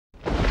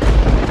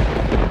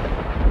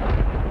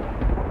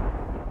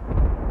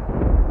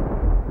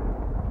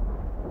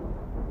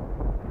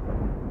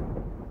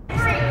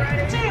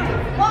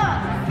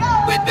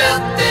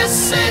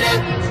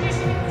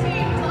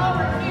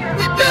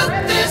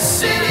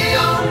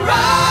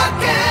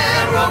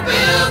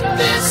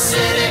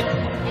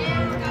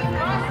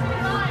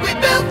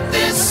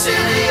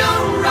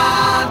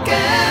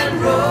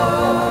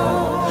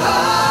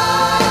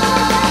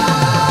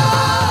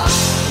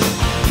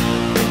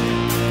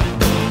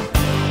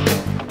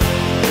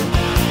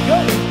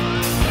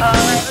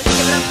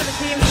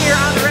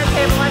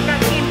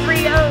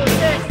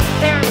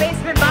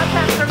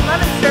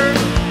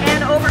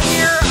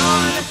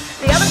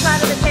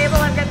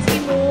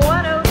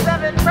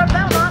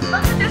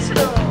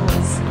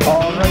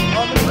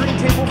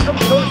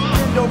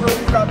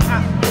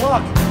at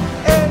Block.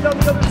 And on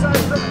the other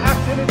side from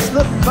Acton, it's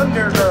the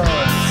Thunder Girls.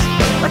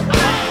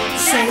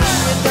 Say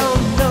you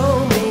don't know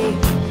me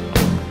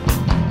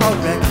or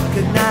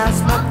recognize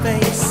my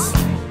face.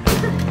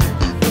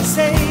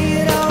 Say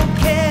you don't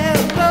care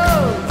who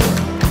goes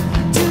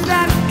to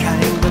that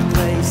kind of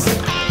place.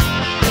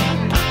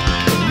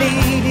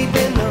 Knee deep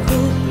in the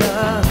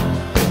hoopla,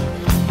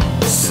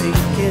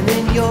 sinking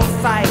in your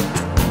fight.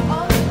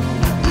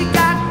 We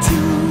got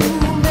too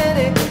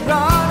many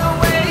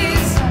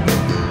runaways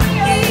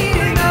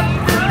eating up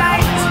the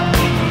night.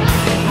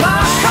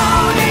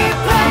 Marconi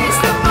plays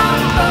the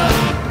rumba.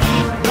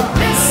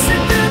 Listen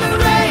to the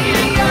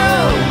radio.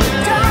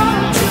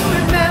 Don't you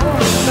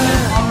remember?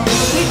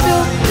 We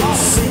built this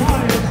city.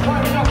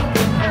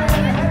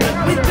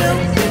 We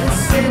built this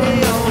city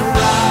on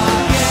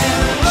rock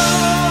and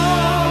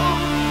roll.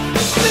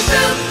 We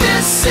built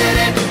this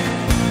city.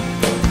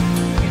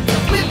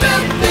 We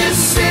built this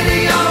city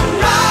on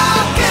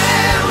rock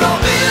and roll.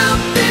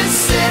 Built this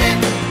city.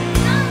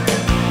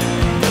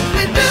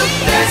 We built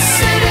this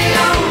city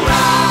on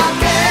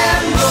rock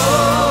and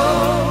roll.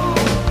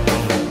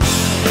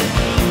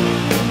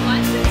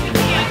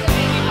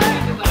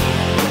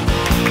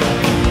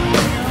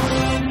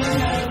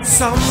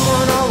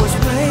 Someone always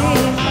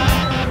playing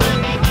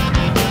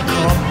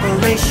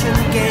corporation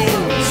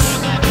games.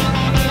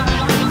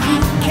 Who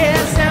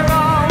cares? They're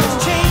always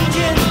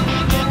changing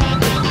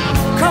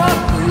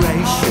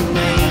corporation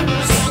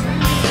names.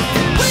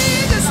 We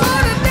just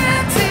wanna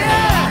dance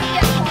here.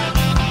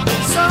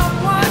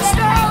 Someone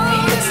stole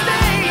the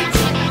stage.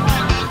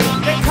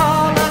 They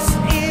call us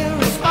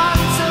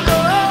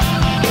irresponsible.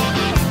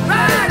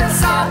 Write us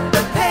off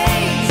the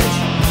page.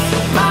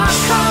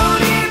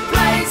 Marconi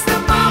plays the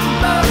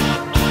mambo.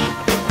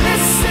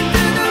 Listen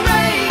to the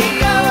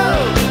radio.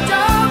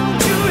 Don't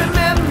you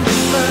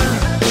remember?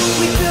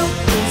 We built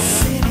this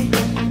city.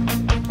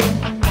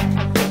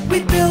 We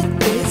built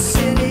this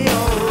city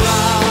on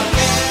rock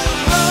and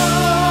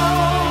roll.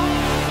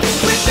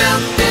 We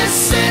built this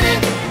city.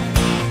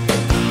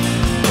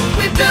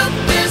 We built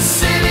this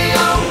city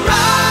on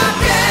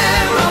rock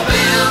and roll.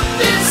 Built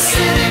this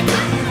city.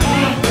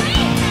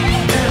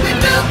 We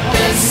built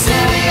this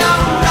city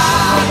on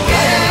rock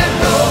and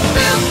roll.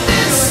 Built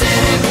this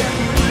city.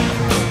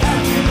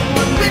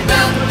 We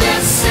built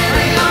this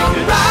city on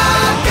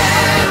rock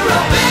and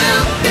roll.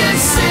 Built this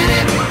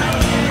city.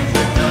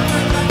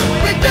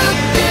 We built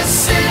this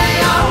city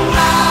on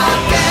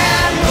rock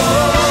and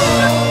roll.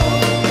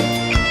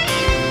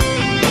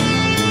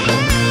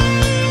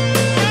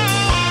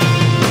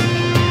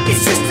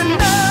 It's just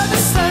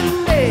another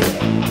Sunday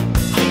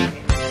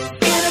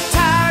in a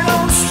tired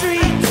old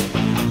street.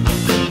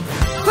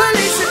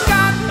 Police have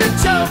got the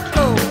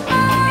chokehold.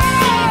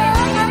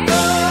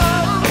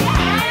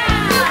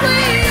 And we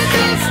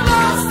just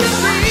lost the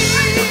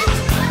beat.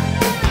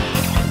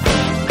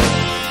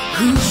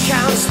 Who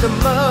counts the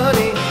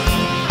money?